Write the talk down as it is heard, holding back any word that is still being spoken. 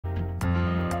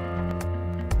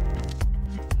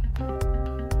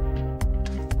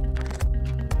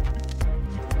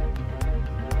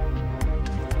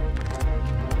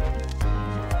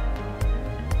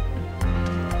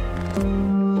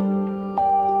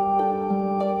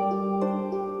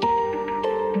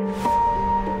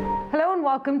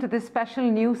welcome to this special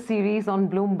new series on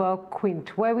BloombergQuint,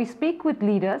 where we speak with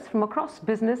leaders from across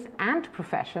business and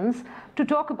professions to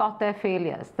talk about their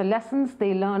failures, the lessons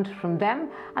they learned from them,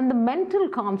 and the mental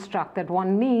construct that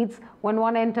one needs when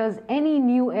one enters any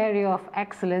new area of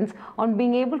excellence on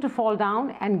being able to fall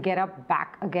down and get up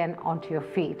back again onto your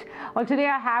feet. Well, today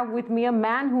I have with me a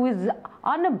man who is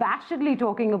unabashedly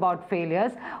talking about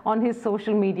failures on his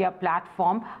social media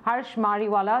platform, Harsh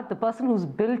Mariwala, the person who's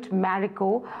built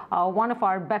Marico, one of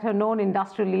our better known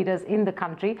industrial leaders in the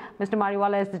country. Mr.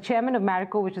 Mariwala is the chairman of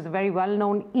Marico, which is a very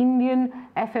well-known Indian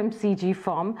FMCG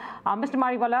firm. Mr.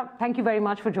 Mariwala, thank you very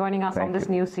much for joining us on this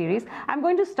new series. I'm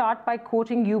going to start by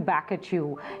quoting you back at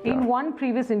you. In one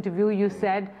previous interview, you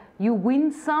said, you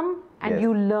win some and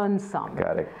you learn some.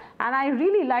 Correct. And I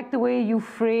really like the way you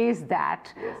phrase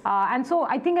that. Yes. And so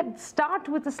I think I'd start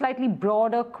with a slightly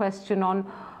broader question on,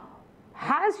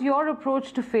 has your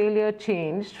approach to failure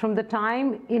changed from the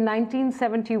time in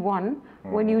 1971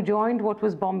 when you joined what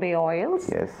was Bombay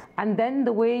Oils, and then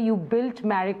the way you built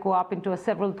Marico up into a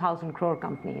several thousand crore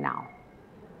company now?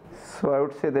 So I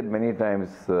would say that many times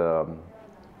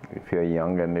if you're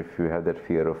young and if you have that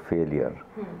fear of failure,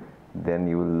 then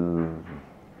you will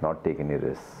not take any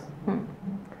risks.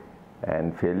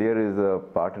 And failure is a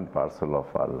part and parcel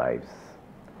of our lives.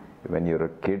 When you're a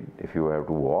kid, if you have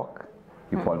to walk,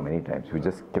 you fall many times. You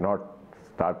just cannot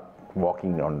start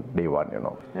walking on day one, you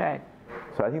know. Right.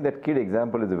 So I think that kid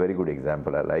example is a very good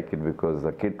example. I like it because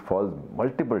the kid falls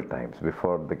multiple times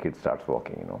before the kid starts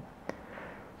walking, you know.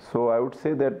 So I would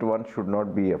say that one should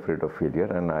not be afraid of failure,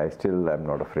 and I still am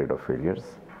not afraid of failures.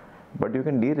 But you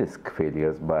can de-risk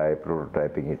failures by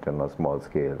prototyping it on a small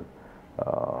scale.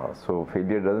 So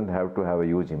failure doesn't have to have a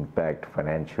huge impact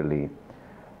financially.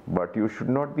 But you should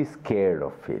not be scared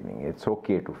of failing. It's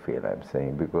okay to fail, I'm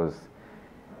saying, because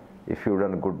if you've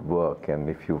done good work and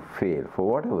if you fail, for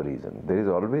whatever reason, there is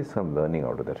always some learning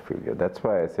out of that failure. That's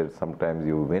why I said sometimes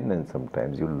you win and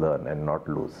sometimes you learn and not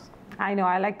lose. I know,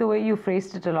 I like the way you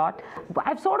phrased it a lot.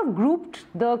 I've sort of grouped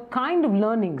the kind of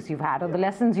learnings you've had or the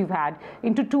lessons you've had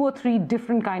into 2 or 3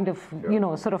 different kind of, you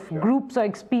know, sort of groups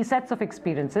or sets of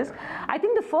experiences. I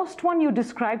think the first one you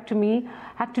described to me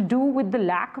had to do with the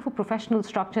lack of a professional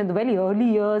structure in the very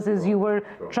early years as you were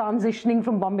transitioning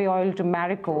from Bombay Oil to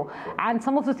Marico and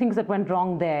some of the things that went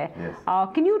wrong there.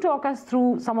 Can you talk us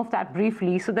through some of that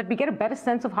briefly so that we get a better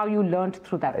sense of how you learned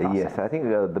through that process? Yes, I think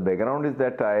the background is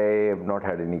that I have not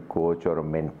had any coach or a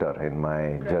mentor in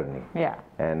my journey.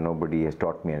 And nobody has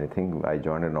taught me anything. I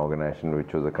joined an organization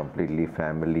which was a completely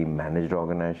family managed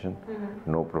organization,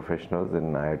 no professionals,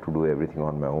 and I had to do everything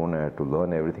on my own. I had to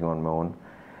learn everything on my own.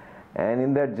 And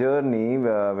in that journey,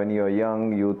 when you're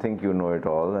young, you think you know it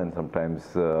all, and sometimes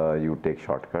you take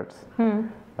shortcuts.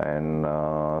 And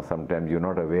sometimes you're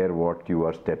not aware what you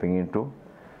are stepping into.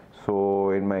 So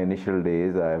in my initial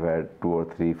days, I've had 2 or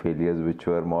 3 failures which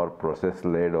were more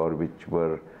process-led or which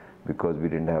were because we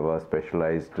didn't have a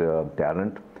specialized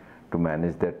talent to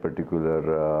manage that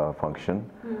particular function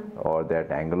or that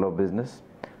angle of business.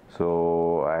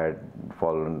 So I had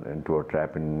fallen into a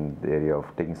trap in the area of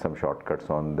taking some shortcuts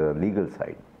on the legal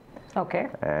side. Okay.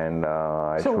 And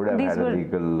I should have had a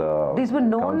legal These were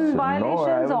known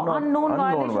violations or unknown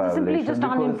violations, or simply just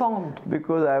uninformed?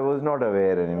 Because I was not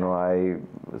aware, and you know,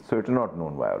 so it's not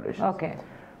known violations. Okay.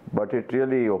 But it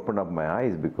really opened up my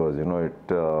eyes because, you know,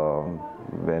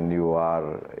 when you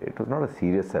are, it was not a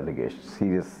serious allegation,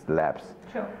 serious lapse.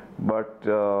 Sure. But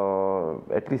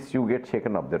at least you get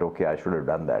shaken up that, okay, I should have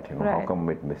done that, you know, how come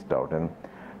it missed out? And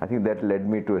I think that led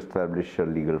me to establish a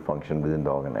legal function within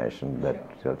the organization that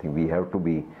I think we have to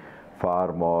be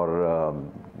far more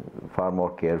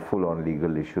careful on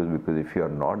legal issues, because if you are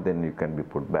not, then you can be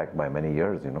put back by many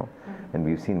years, you know. And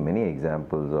we've seen many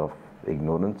examples of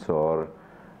ignorance or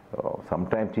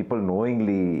sometimes people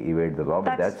knowingly evade the law,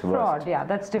 but that's fraud. Worst. Yeah,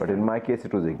 that's different. But in my case,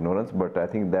 it was ignorance, but I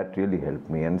think that really helped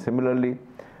me. And similarly,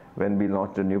 when we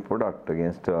launched a new product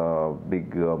against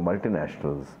big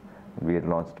multinationals, we had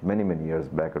launched many years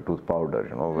back a tooth powder,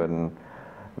 you know, when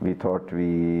we thought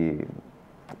we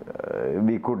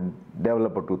could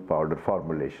develop a tooth powder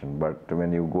formulation, but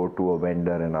when you go to a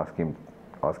vendor and ask him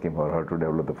or her to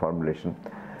develop the formulation,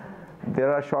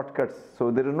 there are shortcuts. So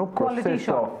there is no process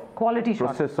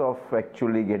of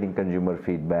actually getting consumer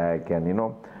feedback and, you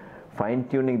know,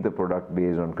 fine-tuning the product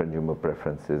based on consumer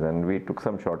preferences. And we took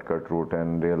some shortcut route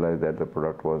and realized that the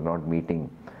product was not meeting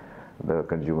the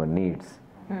consumer needs.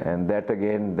 And that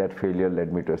again, that failure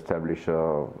led me to establish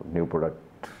a new product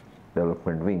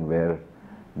development wing, where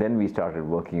then we started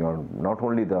working on not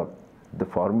only the the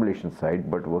formulation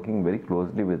side, but working very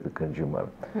closely with the consumer.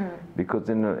 Because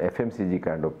in FMCG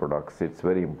kind of products, it's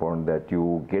very important that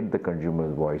you get the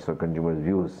consumer's voice or consumer's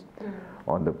views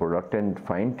on the product and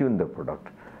fine-tune the product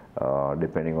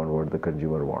depending on what the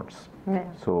consumer wants.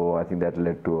 So I think that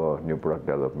led to a new product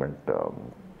development.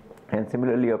 And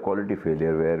similarly, a quality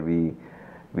failure where we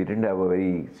didn't have a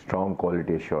very strong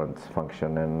quality assurance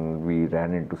function, and we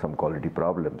ran into some quality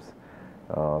problems.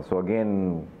 So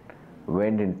again,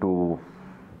 went into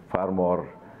far more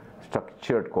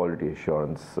structured quality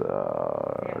assurance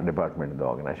department in the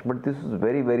organization. But this was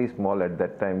very, very small at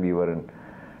that time. We were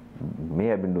may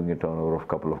have been doing a turnover of a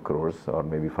couple of crores or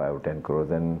maybe 5 or 10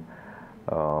 crores. And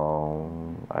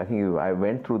I think I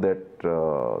went through that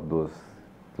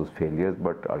those failures,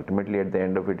 but ultimately at the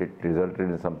end of it, it resulted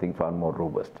in something far more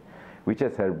robust, which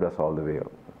has helped us all the way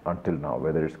until now,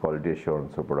 whether it's quality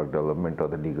assurance or product development or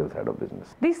the legal side of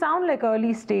business. These sound like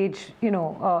early stage,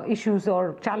 issues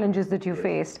or challenges that you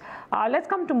faced. Let's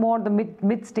come to more the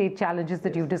mid-stage challenges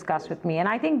that you've discussed with me. And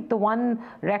I think the one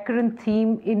recurrent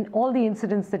theme in all the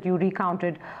incidents that you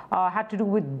recounted had to do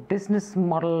with business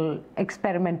model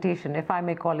experimentation, if I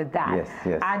may call it that.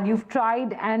 Yes. And you've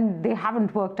tried and they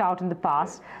haven't worked out in the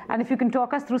past. And if you can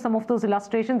talk us through some of those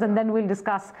illustrations, and then we'll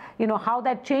discuss, how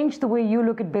that changed the way you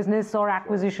look at business or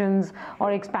acquisition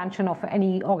or expansion of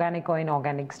any organic or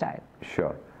inorganic style.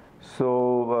 Sure.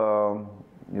 So,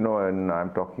 and I'm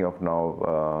talking of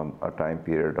now a time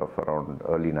period of around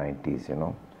early 90s,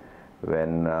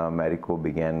 when Marico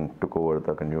took over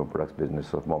the consumer products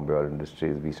business of Bombay Oil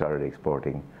Industries. We started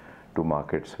exporting to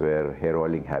markets where hair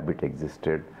oiling habit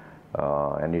existed,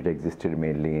 and it existed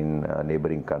mainly in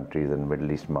neighboring countries and Middle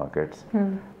East markets.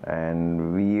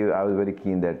 And I was very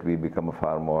keen that we become a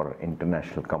far more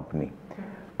international company.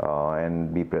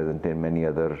 And be present in many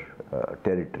other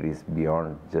territories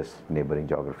beyond just neighboring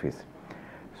geographies.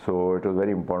 So it was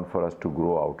very important for us to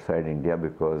grow outside India,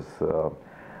 because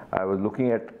I was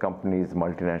looking at companies,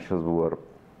 multinationals who were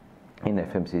in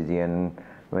FMCG, and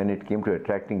when it came to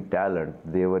attracting talent,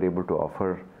 they were able to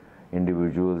offer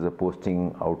individuals a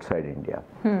posting outside India.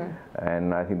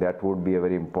 And I think that would be a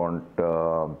very important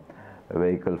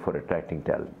vehicle for attracting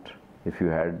talent if you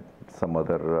had some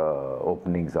other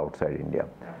openings outside India.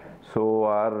 So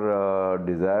our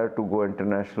desire to go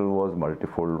international was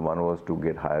multifold. One was to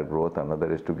get higher growth,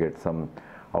 another is to get some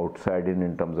outside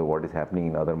in terms of what is happening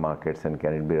in other markets and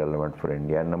can it be relevant for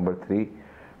India. And number 3,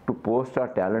 to post our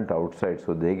talent outside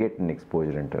so they get an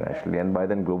exposure internationally. And by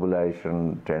then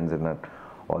globalization trends and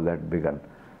all that began.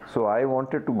 So I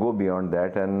wanted to go beyond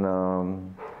that, and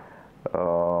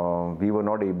we were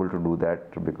not able to do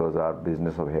that because our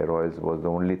business of hair oils was the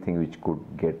only thing which could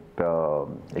get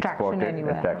exported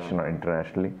and traction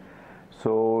internationally.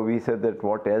 So we said that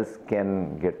what else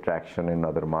can get traction in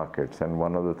other markets, and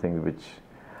one of the things which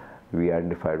we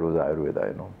identified was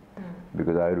Ayurveda,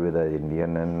 because Ayurveda is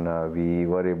Indian, and we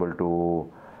were able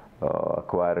to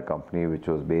acquire a company which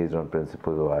was based on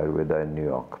principles of Ayurveda in New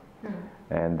York.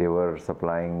 And they were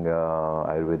supplying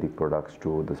Ayurvedic products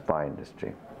to the spa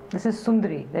industry. This is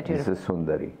Sundari that you... This is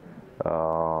Sundari.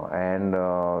 And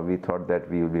we thought that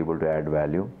we would be able to add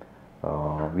value.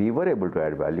 We were able to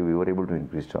add value, we were able to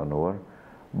increase turnover,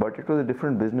 but it was a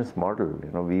different business model.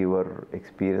 We were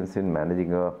experienced in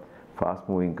managing a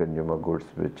fast-moving consumer goods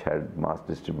which had mass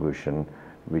distribution,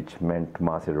 which meant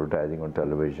mass advertising on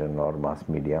television or mass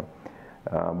media.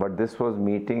 But this was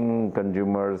meeting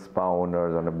consumers, spa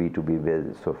owners on a B2B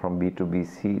basis. So from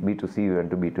B2C we went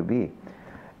to B2B.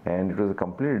 And it was a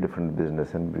completely different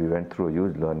business, and we went through a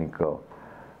huge learning curve.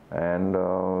 And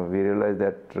we realized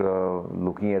that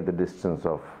looking at the distance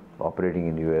of operating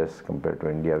in US compared to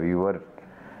India, we were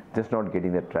just not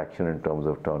getting that traction in terms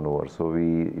of turnover. So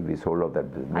we sold off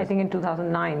that business. I think in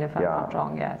 2009, if I'm not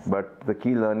wrong, yes. But the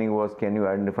key learning was, can you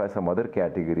identify some other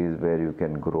categories where you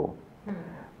can grow?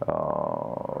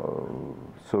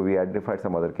 So we identified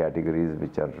some other categories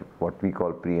which are what we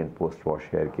call pre and post wash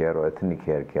hair care or ethnic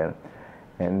hair care.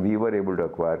 And we were able to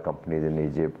acquire companies in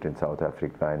Egypt, in South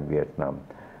Africa, and Vietnam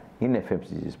in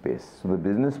FMCG space. So the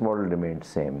business model remained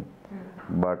same,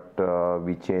 but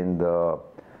we changed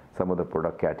some of the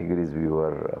product categories we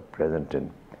were present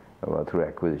in through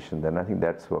acquisition. Then I think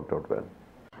that's worked out well.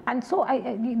 And so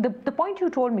the point you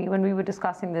told me when we were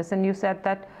discussing this, and you said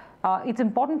that it's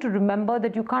important to remember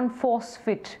that you can't force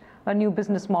fit a new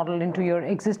business model into your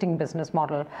existing business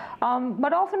model.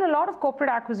 But often a lot of corporate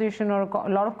acquisition or a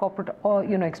lot of corporate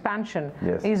expansion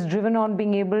is driven on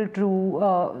being able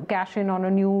to cash in on a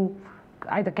new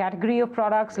either category of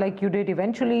products like you did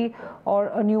eventually, or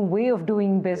a new way of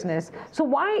doing business. So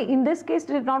why, in this case,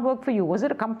 did it not work for you? Was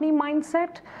it a company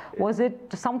mindset? Was it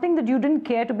something that you didn't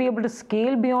care to be able to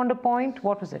scale beyond a point?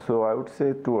 What was it? So I would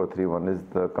say two or three. One is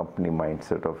the company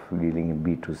mindset of dealing in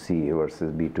B2C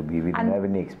versus B2B. We didn't have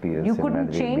any experience in managing B2B. You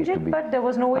couldn't change it, but there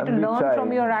was no way to learn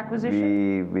from your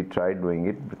acquisition? We tried doing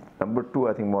it. But number two,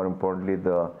 I think more importantly,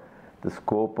 the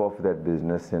scope of that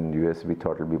business in US, we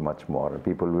thought it would be much more.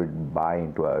 People would buy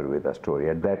into Ayurveda story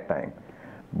at that time.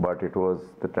 But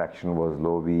the traction was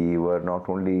low. We were not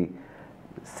only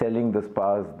selling the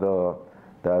spas, the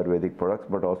Ayurvedic products,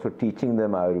 but also teaching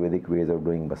them Ayurvedic ways of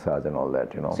doing massage and all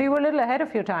that, you know. So you were a little ahead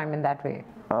of your time in that way?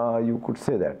 You could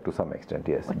say that to some extent,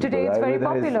 yes. But today it's very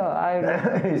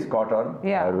popular. It's caught on,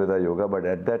 yeah. Ayurveda yoga, but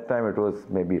at that time it was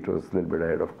a little bit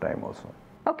ahead of time also.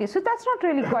 Okay, so that's not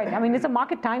really quite, I mean, it's a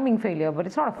market timing failure, but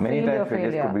it's not a Many failure. Many times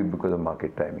failures could be because of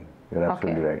market timing. You're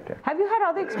absolutely right. Yeah. Have you had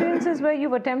other experiences where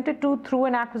you've attempted to, through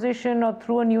an acquisition or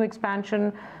through a new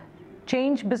expansion,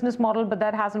 change business model, but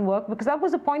that hasn't worked? Because that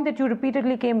was a point that you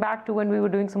repeatedly came back to when we were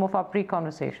doing some of our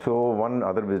pre-conversation. So one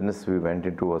other business we went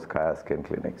into was Kaya Skin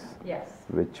Clinics. Yes.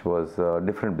 Which was a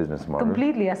different business model.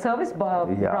 Completely, a service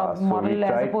model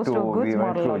as opposed to a goods model. We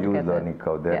went through a huge learning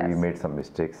curve there. Yes. We made some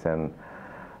mistakes, and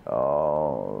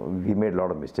we made a lot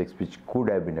of mistakes which could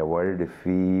have been avoided if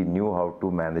we knew how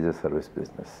to manage a service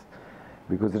business,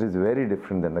 because it is very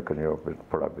different than the consumer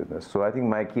product business. So I think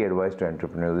my key advice to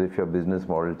entrepreneurs, if your business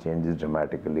model changes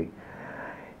dramatically,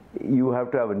 you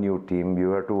have to have a new team. You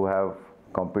have to have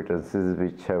competencies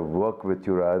which have worked with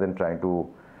you rather than trying to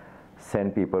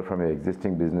send people from your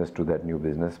existing business to that new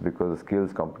business, because the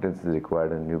skills, competencies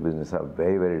required in new business are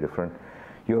very, very different.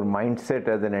 Your mindset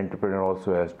as an entrepreneur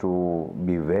also has to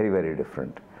be very, very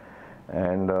different.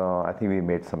 And I think we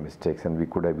made some mistakes, and we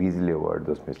could have easily avoided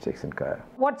those mistakes in Kaya.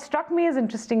 What struck me as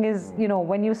interesting is, you know,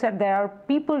 when you said there are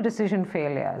people decision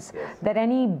failures that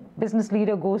any business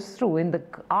leader goes through in the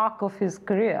arc of his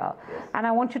career. And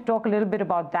I want you to talk a little bit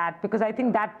about that, because I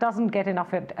think that doesn't get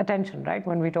enough attention, right,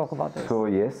 when we talk about this. So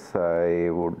yes, I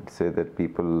would say that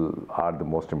people are the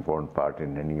most important part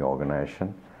in any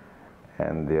organization,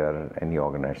 and they are any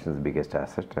organization's biggest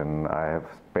asset. And I have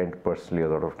spent personally a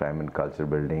lot of time in culture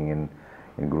building, in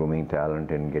grooming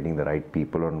talent, in getting the right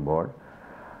people on board.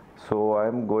 So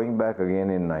I'm going back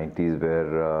again in 90s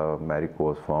where Marico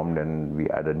was formed, and we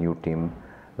had a new team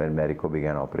when Marico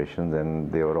began operations,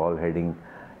 and they were all heading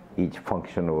each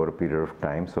function over a period of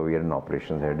time. So we had an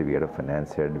operations head, we had a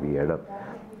finance head, we had a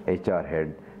HR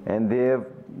head, and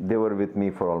they were with me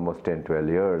for almost 10-12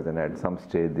 years, and at some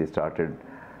stage they started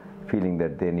feeling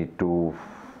that they need to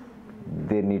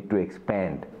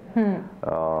expand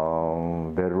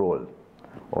their role,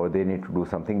 or they need to do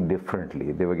something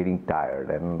differently. They were getting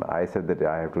tired, and I said that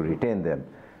I have to retain them.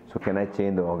 So can I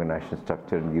change the organization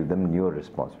structure and give them newer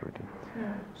responsibility?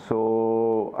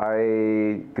 So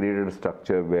I created a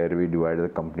structure where we divided the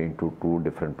company into two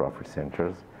different profit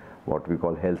centers, what we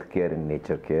call healthcare and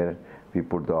nature care. We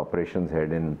put the operations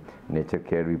head in nature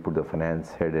care, we put the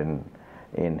finance head in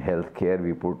healthcare,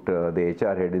 we put the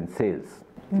HR head in sales.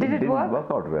 Did it didn't work?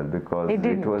 Work out well, because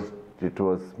it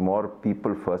was more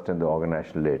people first and the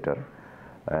organization later,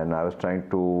 and I was trying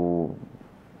to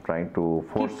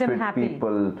force fit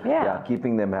people,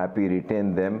 keeping them happy,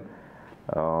 retain them,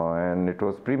 and it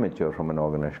was premature from an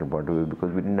organizational point of view,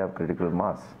 because we didn't have critical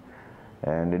mass,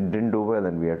 and it didn't do well,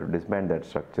 and we had to disband that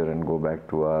structure and go back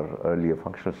to our earlier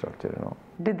functional structure. You know.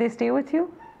 Did they stay with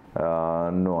you?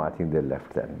 No, I think they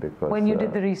left then, because when you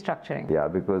did the restructuring. Yeah,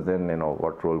 because then, you know,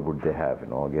 what role would they have? You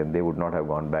know, again, they would not have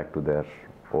gone back to their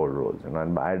old roles. You know,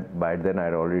 and by then I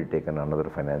had already taken another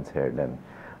finance head and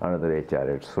another HR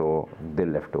head, so they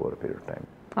left over a period of time.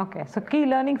 Okay, so key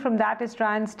learning from that is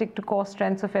try and stick to core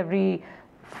strengths of every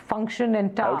function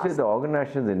and task. I would say the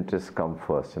organization's interests come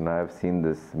first, and I have seen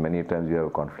this many times. You have a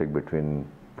conflict between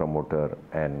promoter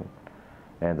and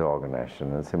the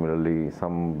organization, and similarly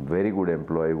some very good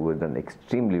employee who has done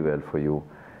extremely well for you,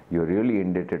 you're really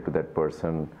indebted to that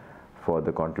person for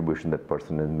the contribution that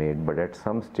person has made, but at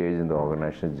some stage in the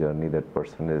organization's journey that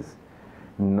person is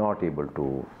not able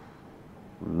to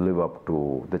live up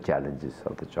to the challenges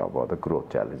of the job, or the growth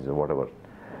challenges, or whatever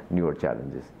newer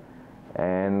challenges.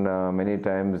 And many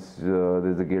times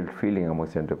there's a guilt feeling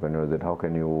amongst entrepreneurs that how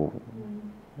can you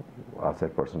ask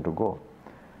that person to go?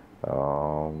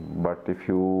 But if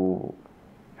you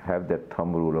have that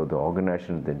thumb rule of the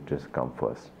organization's interests come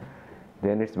first,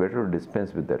 then it's better to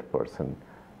dispense with that person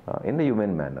in a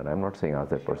humane manner. I'm not saying ask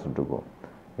that person to go.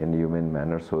 In a humane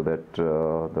manner, so that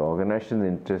the organization's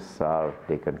interests are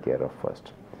taken care of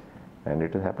first. And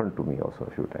it has happened to me also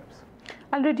a few times.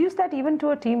 I'll reduce that even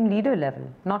to a team leader level,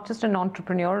 not just an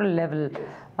entrepreneurial level,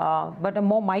 but a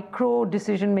more micro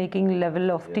decision-making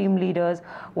level of team leaders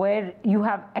where you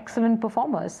have excellent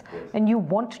performers and you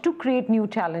want to create new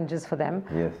challenges for them.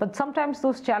 But sometimes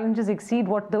those challenges exceed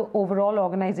what the overall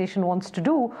organization wants to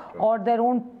do or their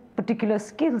own particular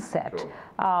skill set.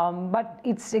 But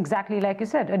it's exactly like you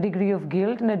said, a degree of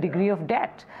guilt and a degree of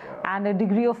debt and a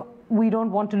degree of we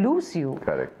don't want to lose you.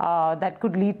 Correct. That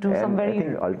could lead to some very... I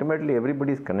think ultimately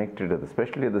everybody is connected,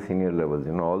 especially at the senior levels,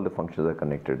 all the functions are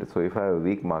connected. So if I have a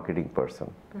weak marketing person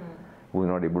who is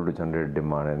not able to generate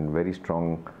demand and very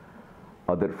strong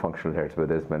other functional heads,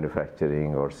 whether it's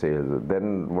manufacturing or sales,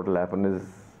 then what will happen is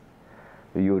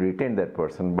you retain that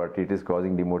person, but it is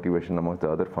causing demotivation amongst the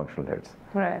other functional heads.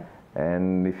 Right.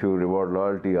 And if you reward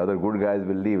loyalty, other good guys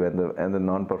will leave and the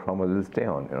non-performers will stay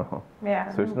on,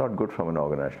 Yeah. So it's not good from an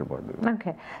organizational point of view.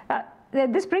 Okay.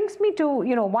 This brings me to,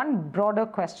 one broader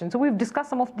question. So we've discussed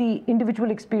some of the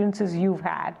individual experiences you've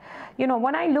had.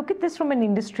 When I look at this from an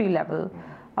industry level,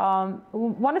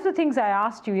 one of the things I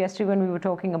asked you yesterday when we were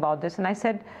talking about this, and I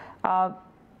said,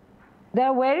 there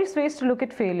are various ways to look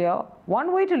at failure.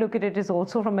 One way to look at it is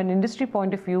also from an industry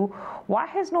point of view. Why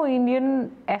has no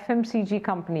Indian FMCG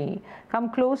company come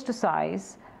close to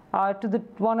size to the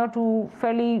one or two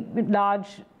fairly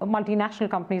large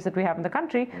multinational companies that we have in the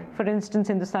country, for instance,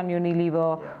 Hindustan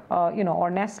Unilever,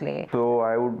 or Nestle? So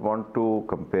I would want to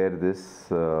compare this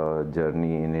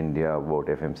journey in India about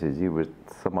FMCG with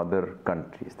some other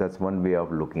countries. That's one way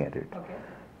of looking at it. Okay.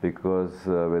 Because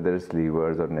whether it's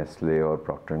Levers or Nestle or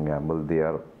Procter & Gamble, they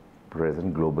are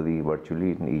present globally,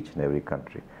 virtually in each and every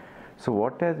country. So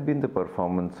what has been the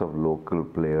performance of local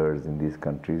players in these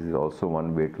countries is also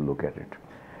one way to look at it.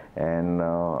 And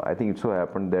I think it so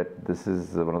happened that this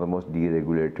is one of the most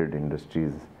deregulated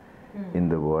industries in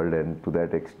the world, and to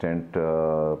that extent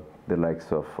the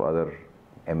likes of other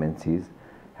MNCs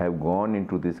have gone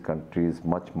into these countries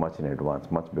much in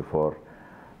advance, much before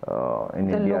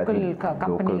in India,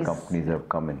 local companies have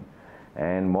come in.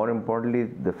 And more importantly,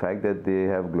 the fact that they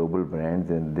have global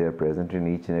brands and they are present in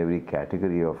each and every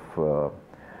category of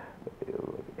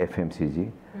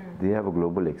FMCG, they have a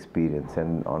global experience,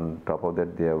 and on top of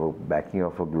that they have a backing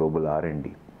of a global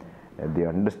R&D. And they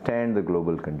understand the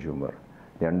global consumer,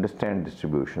 they understand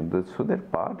distribution. So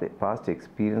that past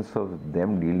experience of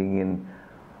them dealing in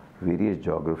various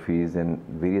geographies and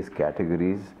various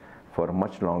categories for a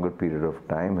much longer period of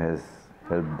time has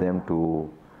helped them to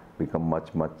become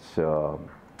much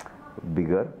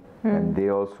bigger. And they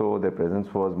also, their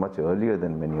presence was much earlier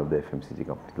than many of the FMCG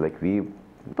companies. Like we.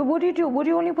 But would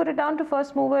you only put it down to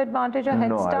first mover advantage or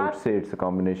head start? No, I would say it's a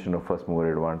combination of first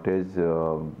mover advantage,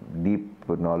 deep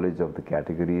knowledge of the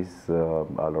categories, a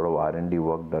lot of R&D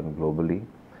work done globally.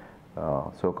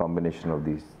 So a combination of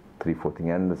these 3-4 things,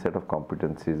 and the set of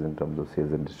competencies in terms of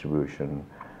sales and distribution,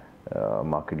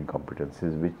 marketing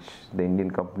competencies, which the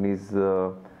Indian companies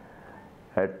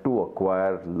had to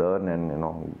acquire, learn,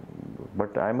 and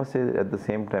but I must say at the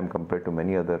same time, compared to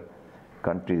many other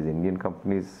countries, Indian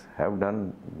companies have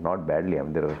done not badly. I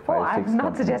mean, there are 5, 6 I'm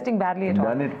not suggesting badly at all.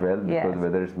 Done it well, because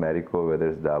whether it's Marico, whether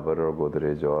it's Dabur or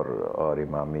Godrej or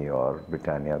Imami or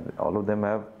Britannia, all of them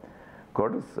have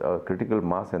got a critical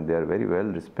mass, and they are very well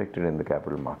respected in the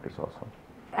capital markets also.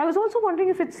 I was also wondering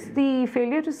if it's the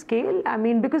failure to scale. I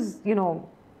mean, because,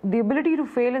 the ability to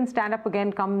fail and stand up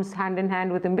again comes hand in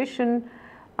hand with ambition.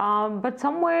 But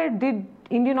somewhere, did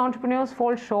Indian entrepreneurs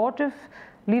fall short of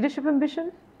leadership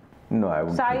ambition? No, I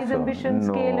wouldn't think so. Size ambition,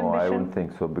 scale ambition? No, I wouldn't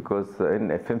think so, because in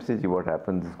FMCG what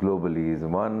happens globally is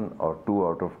 1 or 2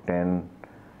 out of 10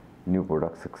 new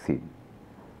products succeed.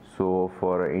 So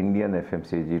for an Indian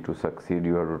FMCG to succeed,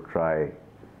 you have to try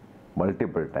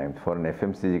multiple times. For an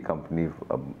FMCG company,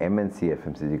 MNC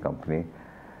FMCG company,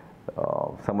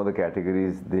 some of the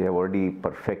categories they have already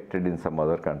perfected in some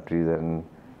other countries, and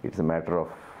it's a matter of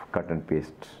cut and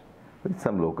paste with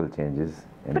some local changes.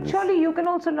 But surely you can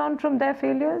also learn from their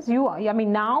failures. I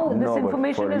mean, now this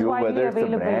information is widely available. Whether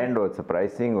it's the brand or it's the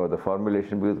pricing or the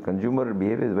formulation, because consumer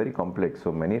behavior is very complex.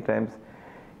 So many times,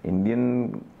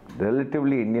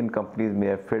 relatively Indian companies may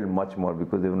have failed much more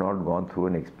because they've not gone through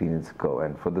an experience curve.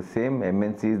 And for the same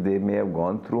MNCs, they may have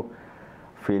gone through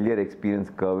failure experience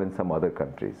curve in some other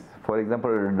countries. For example,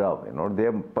 Dove, they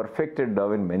have perfected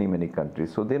Dove in many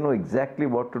countries. So they know exactly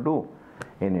what to do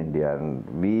in India. And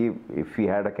if we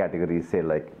had a category, say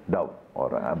like Dove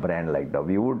or a brand like Dove,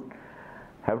 we would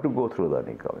have to go through the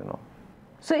learning curve,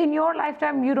 So in your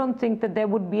lifetime, you don't think that there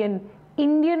would be an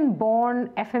Indian-born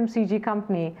FMCG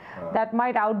company that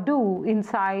might outdo in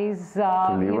size,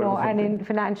 and in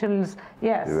financials.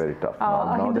 Yes, it's very tough.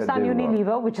 Now Hindustan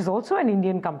Unilever, which is also an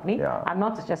Indian company. Yeah. I'm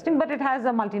not suggesting, but it has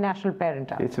a multinational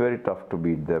parent. It's very tough to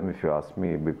beat them, if you ask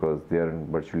me, because they are in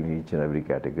virtually each and every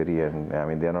category, and I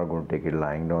mean they are not going to take it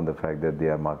lying down the fact that they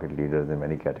are market leaders in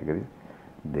many categories.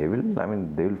 They will,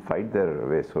 they will fight their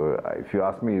way. So if you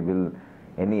ask me, will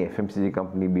any FMCG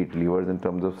company beat levers in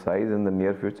terms of size in the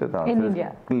near future? The answer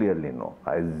is clearly no.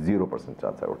 0%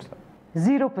 chance, I would say.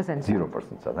 0%?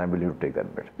 0% chance. I'm willing to take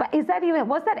that bet. But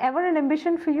was that ever an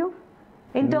ambition for you?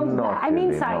 In terms of,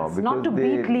 size, no, not to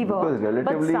beat lever,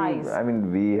 but size. I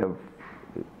mean, we have,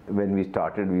 when we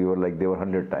started, we were like, they were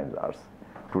 100 times ours.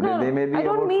 Today they may be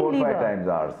about 4 or 5 times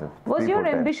ours. Was your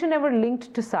ambition ever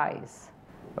linked to size?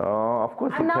 Of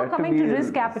course, I'm now coming to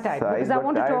risk appetite, because I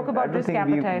want to talk about risk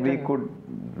appetite. We could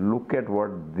look at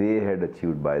what they had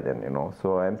achieved by then,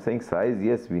 So I'm saying size,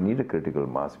 yes, we need a critical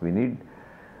mass. We need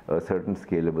a certain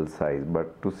scalable size.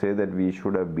 But to say that we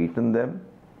should have beaten them,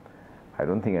 I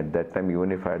don't think at that time,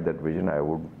 even if I had that vision,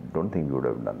 don't think we would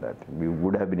have done that. We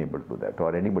would have been able to do that,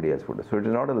 or anybody else would have. So it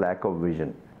is not a lack of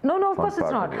vision. No, of course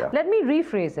it's not. Let me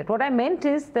rephrase it. What I meant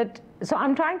is that, so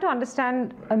I'm trying to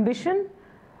understand ambition,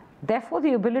 therefore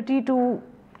the ability to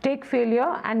take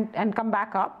failure and come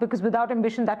back up, because without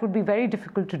ambition that would be very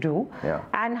difficult to do,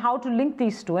 and how to link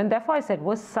these two. And therefore I said,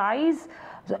 was size,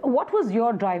 what was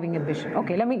your driving ambition?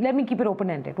 Okay, let me keep it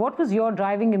open-ended. What was your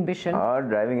driving ambition? Our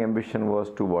driving ambition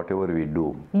was to whatever we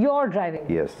do. Your driving?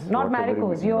 Yes. Not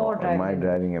Marico's, your driving. My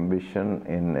driving ambition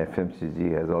in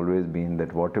FMCG has always been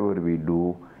that whatever we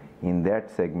do in that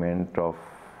segment of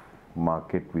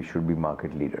market, we should be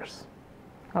market leaders.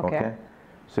 Okay?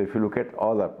 So if you look at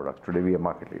all our products, today we are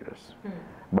market leaders.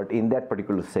 But in that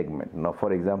particular segment, now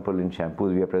for example in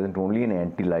shampoos, we are present only in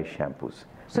anti-lice shampoos.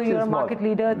 So you're a market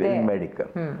leader there? In medical.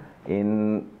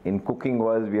 In cooking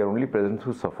oils, we are only present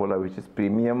through Saffola, which is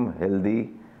premium, healthy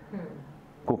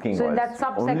cooking oils. So in that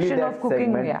subsection of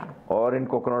cooking, segment, or in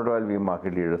coconut oil, we are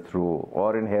market leader through,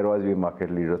 or in hair oils, we are market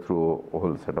leader through a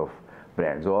whole set of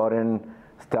brands, or in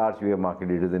starch, we are market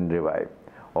leaders in Revive,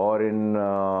 or in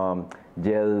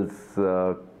gels,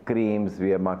 creams,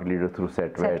 we are market leader through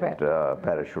Set Wet,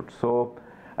 Parachute. So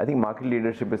I think market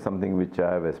leadership is something which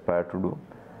I have aspired to do,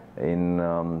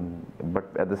 but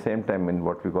at the same time in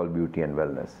what we call beauty and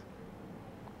wellness.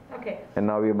 Okay. And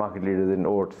now we are market leaders in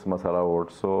oats, masala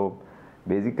oats. So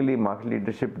basically market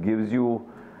leadership gives you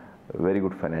very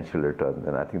good financial returns,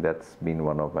 and I think that's been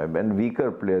one of my, and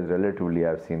weaker players relatively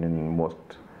I've seen in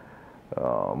most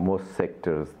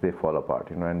sectors, they fall apart,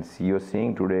 and you're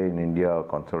seeing today in India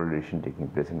consolidation taking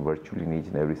place in virtually in each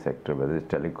and every sector, whether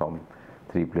it's telecom,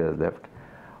 3 players left,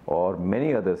 or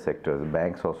many other sectors.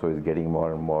 Banks also is getting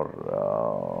more and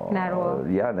more narrower.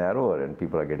 Narrower, and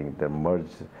people are getting their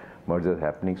mergers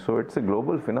happening. So it's a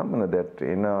global phenomenon that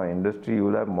in our industry you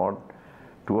will have more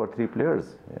 2 or 3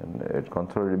 players, and it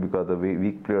consolidated because of the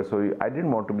weak players. So I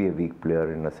didn't want to be a weak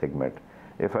player in a segment.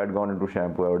 If I had gone into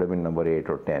shampoo, I would have been number 8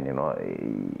 or 10,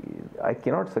 I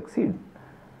cannot succeed.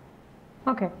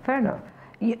 Okay, fair enough.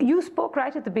 You spoke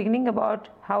right at the beginning about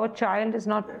how a child is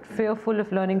not fearful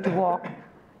of learning to walk,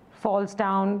 falls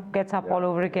down, gets up all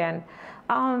over again.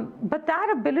 But that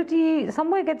ability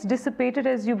somewhere gets dissipated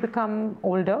as you become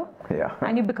older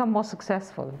and you become more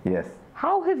successful. Yes.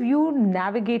 How have you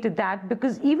navigated that?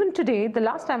 Because even today, the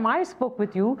last time I spoke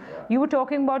with you, you were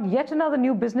talking about yet another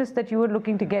new business that you were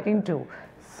looking to get into.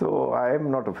 So I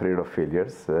am not afraid of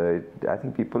failures. I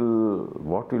think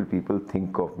what will people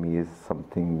think of me is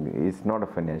something, it's not a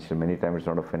financial, many times it's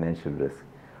not a financial risk.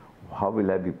 How will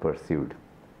I be perceived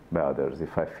by others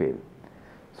if I fail?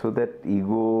 So that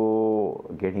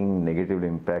ego getting negatively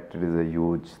impacted is a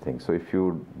huge thing. So if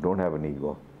you don't have an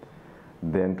ego,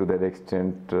 then to that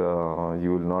extent,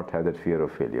 you will not have that fear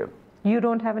of failure. You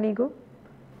don't have an ego?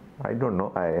 I don't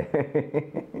know.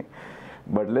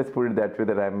 But let's put it that way,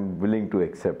 that I'm willing to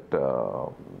accept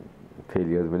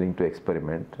failures, willing to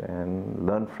experiment and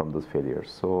learn from those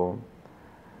failures. So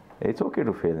it's okay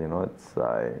to fail,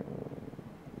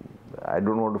 I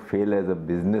don't want to fail as a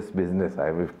business.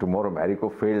 If tomorrow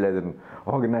Marico failed as an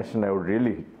organization, I would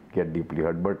really get deeply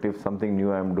hurt. But if something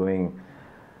new I'm doing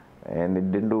and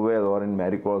it didn't do well, or in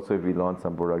Marico also if we launch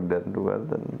some product that doesn't do well,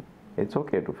 then it's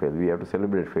okay to fail. We have to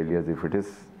celebrate failures if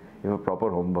a proper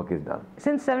homework is done.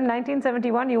 Since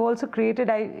 1971, you also created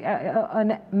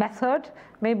a method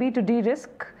maybe to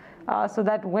de-risk so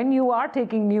that when you are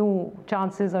taking new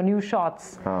chances or new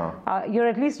shots, you're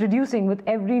at least reducing with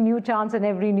every new chance and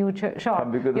every new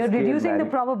shot. You're reducing the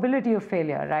probability of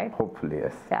failure, right? Hopefully,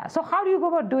 yes. Yeah. So how do you go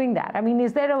about doing that? I mean,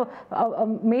 is there a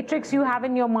matrix you have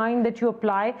in your mind that you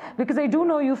apply? Because I do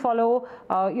know you follow,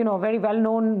 very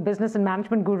well-known business and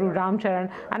management guru Ram Charan,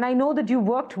 and I know that you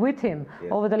worked with him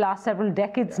over the last several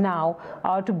decades now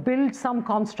to build some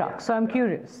constructs. So I'm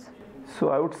curious. So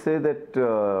I would say that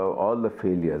all the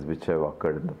failures which have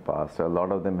occurred in the past, a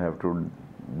lot of them have to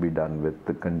be done with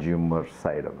the consumer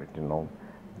side of it,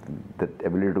 The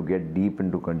ability to get deep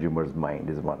into consumer's mind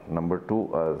is one. Number two,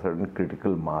 a certain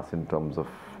critical mass in terms of,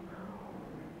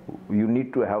 you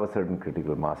need to have a certain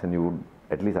critical mass, and you would,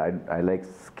 at least I like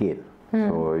scale.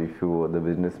 So if the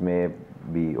business may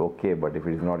be okay, but if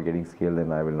it is not getting scale,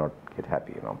 then I will not get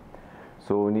happy,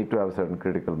 So we need to have a certain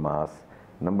critical mass.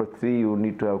 Number three, you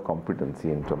need to have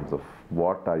competency in terms of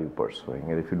what are you pursuing.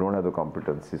 And if you don't have the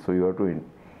competency, so you have to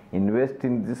invest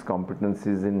in these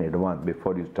competencies in advance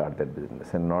before you start that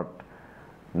business, and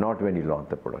not when you launch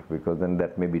the product, because then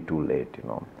that may be too late,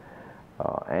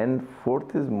 And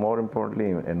fourth is, more importantly,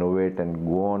 innovate and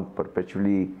go on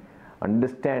perpetually,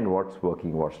 understand what's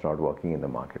working, what's not working in the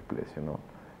marketplace,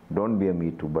 Don't be a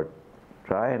me too, but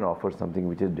try and offer something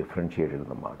which is differentiated in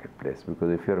the marketplace,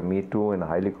 because if you're a me too in a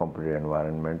highly competitive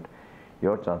environment,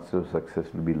 your chances of success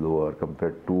will be lower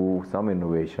compared to some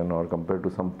innovation or compared to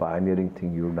some pioneering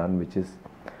thing you've done which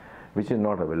is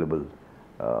not available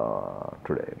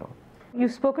today.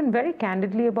 You've spoken very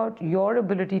candidly about your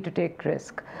ability to take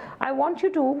risk. I want you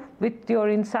to, with your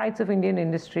insights of Indian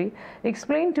industry,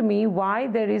 explain to me why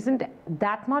there isn't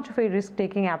that much of a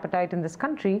risk-taking appetite in this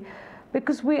country,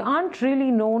 because we aren't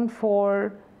really known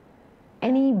for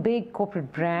any big corporate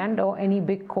brand or any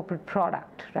big corporate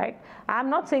product, right? I'm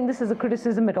not saying this is a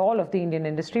criticism at all of the Indian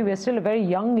industry. We're still a very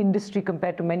young industry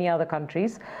compared to many other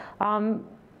countries.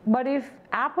 But if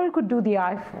Apple could do the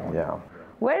iPhone,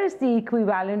 where is the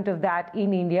equivalent of that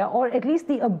in India, or at least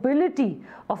the ability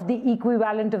of the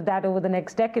equivalent of that over the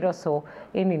next decade or so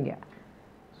in India?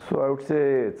 So I would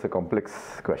say it's a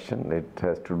complex question. It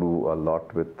has to do a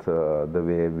lot with the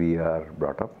way we are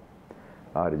brought up,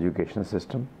 our education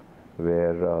system,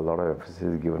 where a lot of emphasis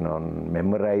is given on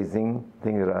memorizing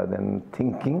things rather than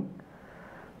thinking.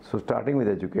 So starting with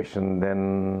education,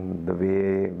 then the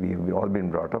way we've all been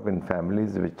brought up in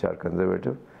families which are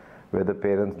conservative, where the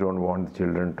parents don't want the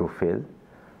children to fail.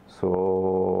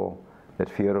 So that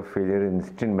fear of failure is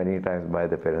instilled many times by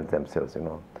the parents themselves,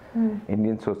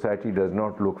 Indian society does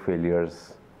not look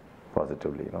failures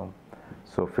positively,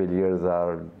 So failures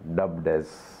are dubbed as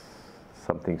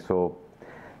something. So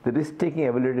the risk-taking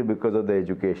ability, because of the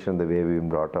education, the way we've been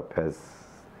brought up, has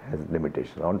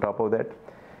limitations. On top of that,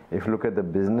 if you look at the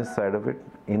business side of it,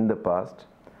 in the past,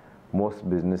 most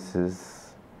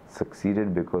businesses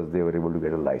succeeded because they were able to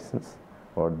get a license,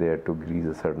 or they had to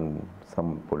grease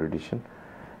some politician.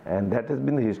 And that has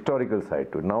been the historical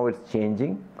side to it. Now it's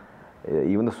changing.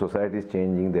 Even the society is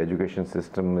changing. The education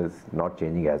system is not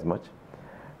changing as much.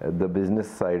 The business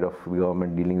side of the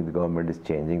government, dealing with the government, is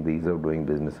changing. The ease of doing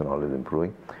business and all is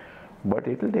improving. But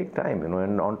it will take time,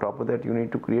 and on top of that, you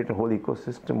need to create a whole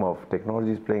ecosystem of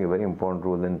technology is playing a very important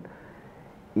role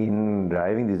in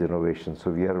driving these innovations.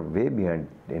 So we are way behind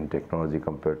in technology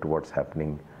compared to what's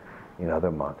happening in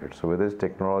other markets. So whether it's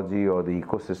technology or the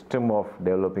ecosystem of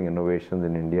developing innovations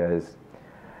in India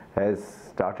has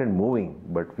started moving,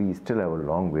 but we still have a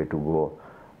long way to go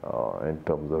in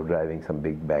terms of driving some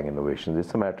big bang innovations.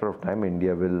 It's a matter of time.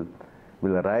 India will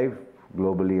arrive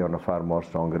globally on a far more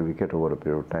stronger wicket over a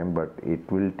period of time, but it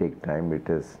will take time. It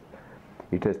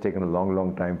has taken a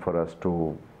long time for us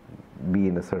to be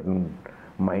in a certain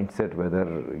mindset,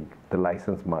 whether the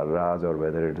license Raj or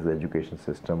whether it is the education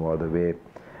system or the way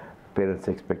parents'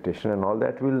 expectation and all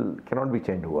that cannot be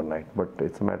changed overnight, but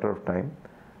it's a matter of time.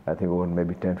 I think over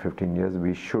maybe 10-15 years,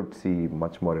 we should see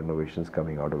much more innovations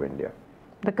coming out of India.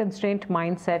 The constraint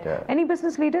mindset. Yeah. Any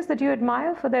business leaders that you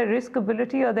admire for their risk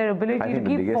ability or their ability to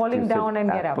keep falling down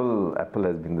and get up? Apple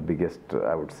has been the biggest,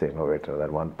 I would say, innovator.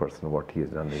 That one person, what he has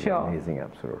done is amazing,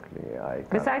 absolutely.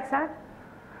 Besides that?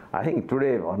 I think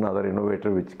today, another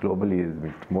innovator which globally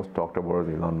is most talked about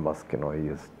is Elon Musk. He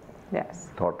has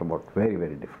thought about very,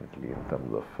 very differently in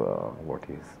terms of what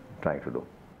he is trying to do.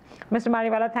 Mr.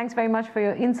 Mariwala, thanks very much for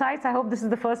your insights. I hope this is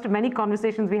the first of many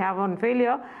conversations we have on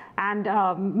failure, and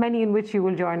many in which you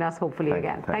will join us hopefully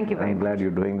again. Thank you very much. I'm glad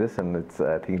you're doing this, and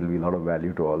I think it will be a lot of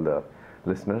value to all the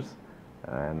listeners.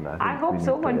 And I hope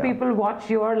so. When people watch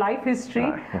your life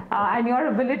history and your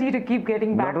ability to keep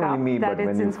getting back up, not only me, that but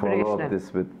it's when you follow up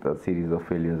this with a series of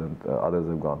failures and others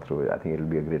have gone through it, I think it will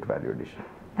be a great value addition.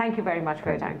 Thank you very much for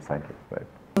your time. Thank you.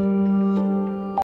 Bye.